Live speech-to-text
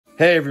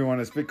Hey everyone,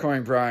 it's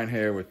Bitcoin Brian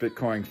here with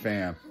Bitcoin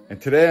Fam, and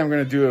today I'm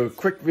going to do a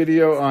quick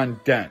video on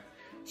Dent.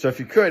 So if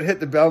you could hit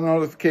the bell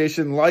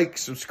notification, like,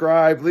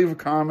 subscribe, leave a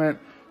comment,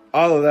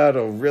 all of that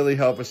will really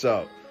help us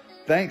out.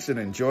 Thanks and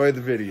enjoy the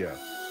video.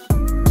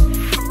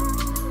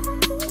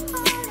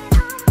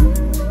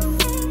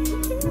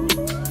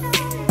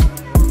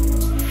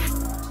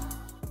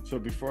 So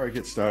before I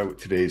get started with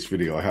today's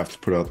video, I have to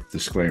put out the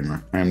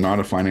disclaimer. I am not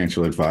a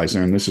financial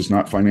advisor, and this is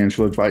not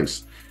financial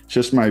advice. It's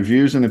just my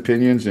views and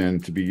opinions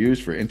and to be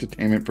used for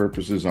entertainment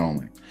purposes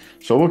only.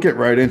 So we'll get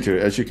right into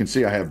it. As you can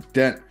see, I have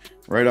Dent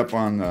right up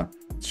on the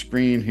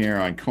screen here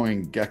on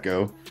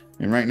CoinGecko.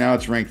 And right now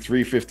it's ranked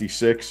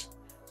 356,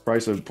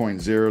 price of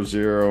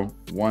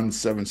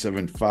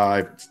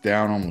 0.001775. It's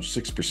down almost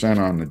 6%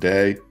 on the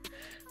day.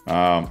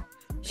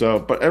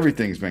 But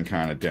everything's been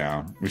kind of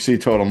down. We see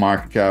total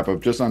market cap of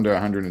just under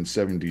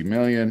 170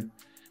 million.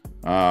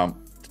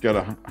 It's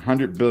got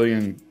 100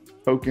 billion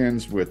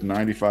tokens with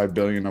 95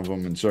 billion of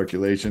them in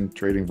circulation,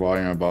 trading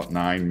volume about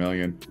 9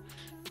 million.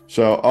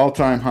 So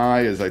all-time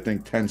high is, I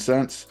think, 10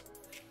 cents.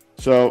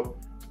 So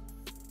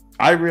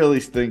I really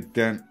think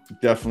Dent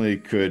definitely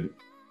could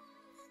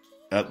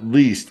at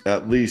least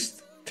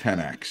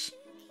 10x.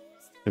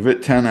 If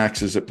it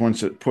 10x's, it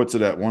puts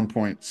it at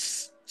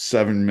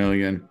 1.7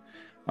 million.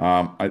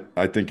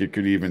 I think it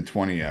could even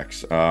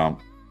 20x,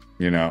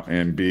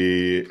 and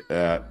be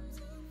at,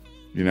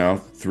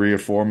 3 or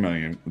 4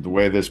 million. The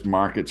way this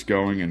market's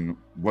going and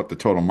what the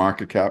total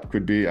market cap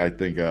could be, I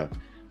think a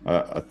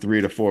 $3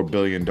 to $4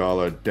 billion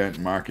Dent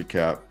market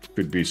cap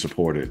could be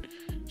supported.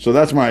 So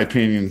that's my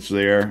opinions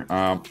there.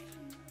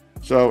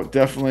 So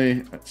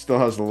definitely it still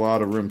has a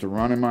lot of room to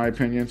run, in my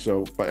opinion.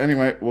 But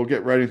anyway, we'll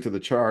get right into the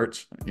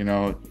charts.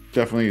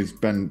 Definitely it's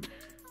been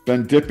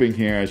dipping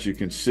here, as you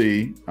can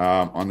see,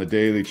 on the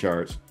daily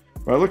charts.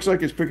 But it looks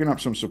like it's picking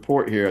up some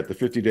support here at the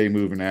 50-day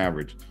moving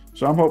average.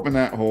 So I'm hoping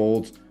that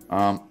holds.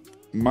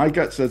 My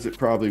gut says it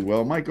probably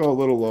will. Might go a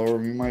little lower.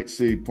 We might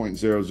see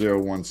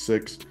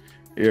 0.0016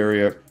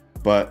 area.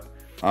 But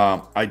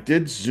I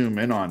did zoom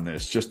in on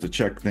this just to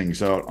check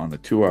things out on the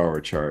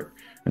 2-hour chart.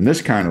 And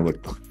this kind of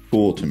looked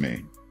cool to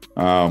me.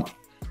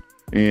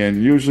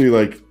 And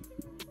usually,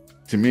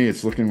 to me,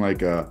 it's looking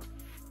like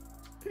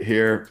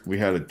here we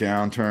had a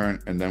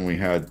downturn, and then we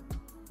had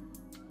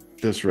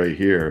this right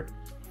here.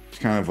 It's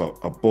kind of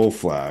a bull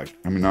flag.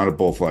 I mean, not a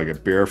bull flag, a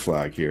bear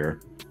flag here.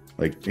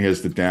 Like,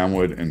 here's the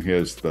downward and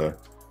here's the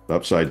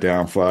upside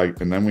down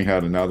flag. And then we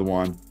had another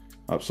one,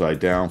 upside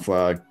down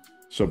flag.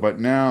 So, but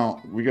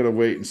now we got to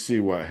wait and see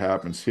what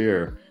happens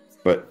here.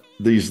 But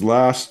these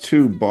last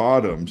two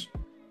bottoms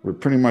were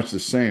pretty much the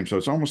same. So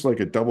it's almost like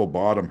a double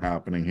bottom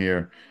happening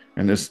here.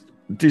 And there's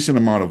a decent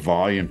amount of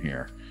volume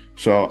here.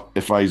 So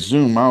if I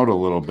zoom out a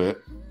little bit,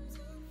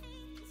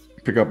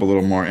 pick up a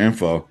little more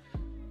info,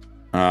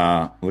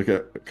 look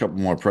at a couple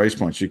more price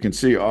points. You can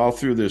see all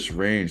through this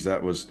range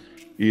that was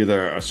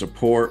either a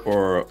support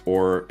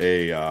or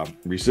a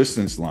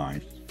resistance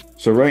line.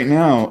 So right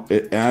now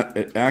it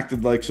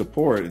acted like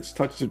support. It's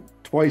touched it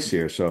twice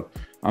here. So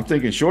I'm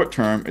thinking short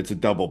term, it's a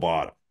double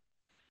bottom.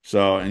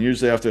 So, and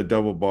usually after a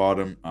double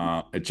bottom,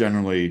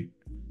 the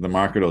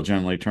market will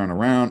generally turn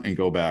around and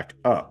go back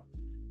up.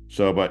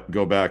 So, but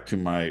go back to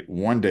my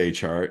 1-day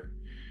chart,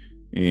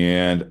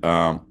 and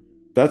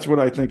that's what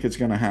I think is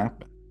going to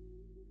happen.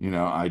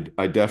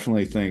 I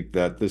definitely think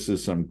that this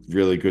is some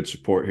really good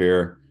support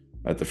here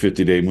at the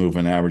 50-day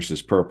moving average,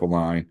 this purple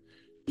line.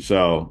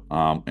 So,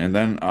 and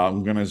then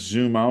I'm going to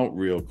zoom out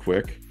real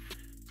quick,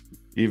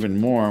 even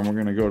more, and we're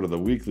going to go to the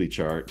weekly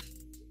chart,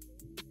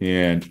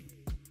 and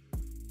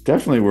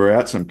definitely we're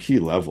at some key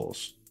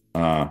levels,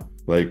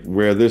 like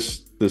where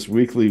this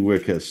weekly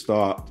wick has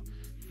stopped.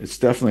 It's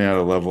definitely at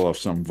a level of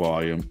some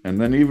volume. And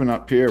then even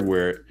up here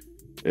where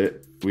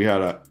we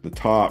had the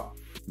top,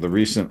 the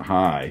recent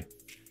high,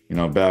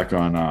 back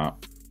on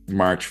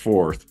March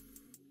 4th,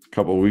 a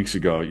couple of weeks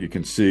ago, you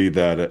can see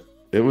that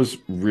it was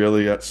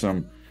really at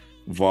some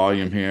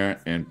volume here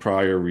and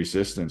prior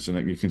resistance.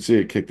 And you can see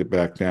it kicked it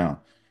back down.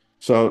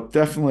 So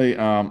definitely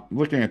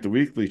looking at the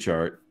weekly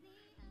chart,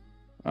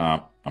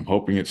 I'm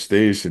hoping it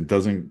stays and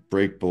doesn't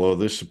break below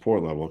this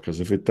support level,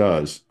 because if it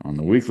does on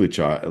the weekly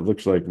chart, it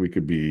looks like we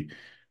could be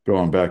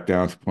going back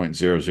down to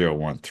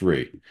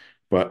 0.0013.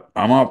 But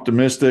I'm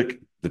optimistic.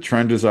 The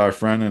trend is our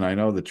friend, and I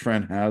know the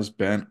trend has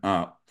been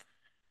up.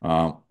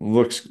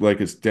 Looks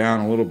like it's down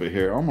a little bit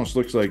here. Almost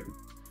looks like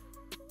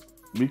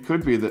we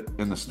could be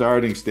in the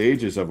starting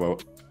stages of a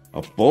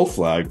bull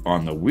flag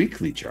on the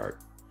weekly chart.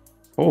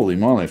 Holy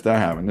moly, if that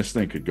happened, this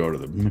thing could go to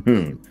the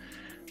moon.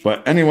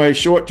 But anyway,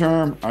 short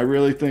term, I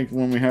really think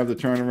when we have the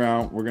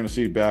turnaround, we're going to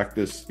see back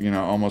this,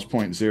 almost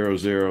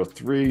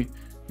 0.003,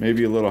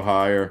 maybe a little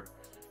higher.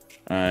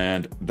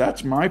 And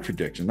that's my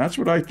prediction. That's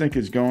what I think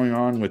is going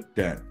on with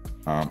Dent.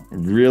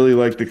 Really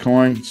like the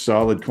coin,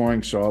 solid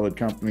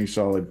company,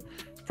 solid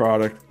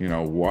product,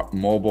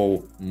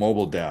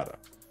 mobile data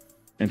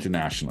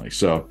internationally.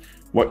 So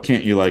what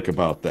can't you like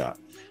about that?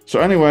 So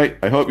anyway,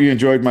 I hope you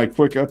enjoyed my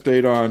quick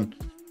update on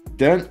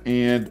Dent.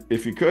 And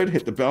if you could,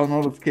 hit the bell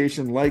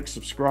notification, like,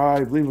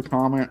 subscribe, leave a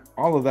comment.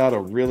 All of that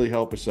will really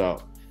help us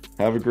out.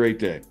 Have a great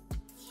day.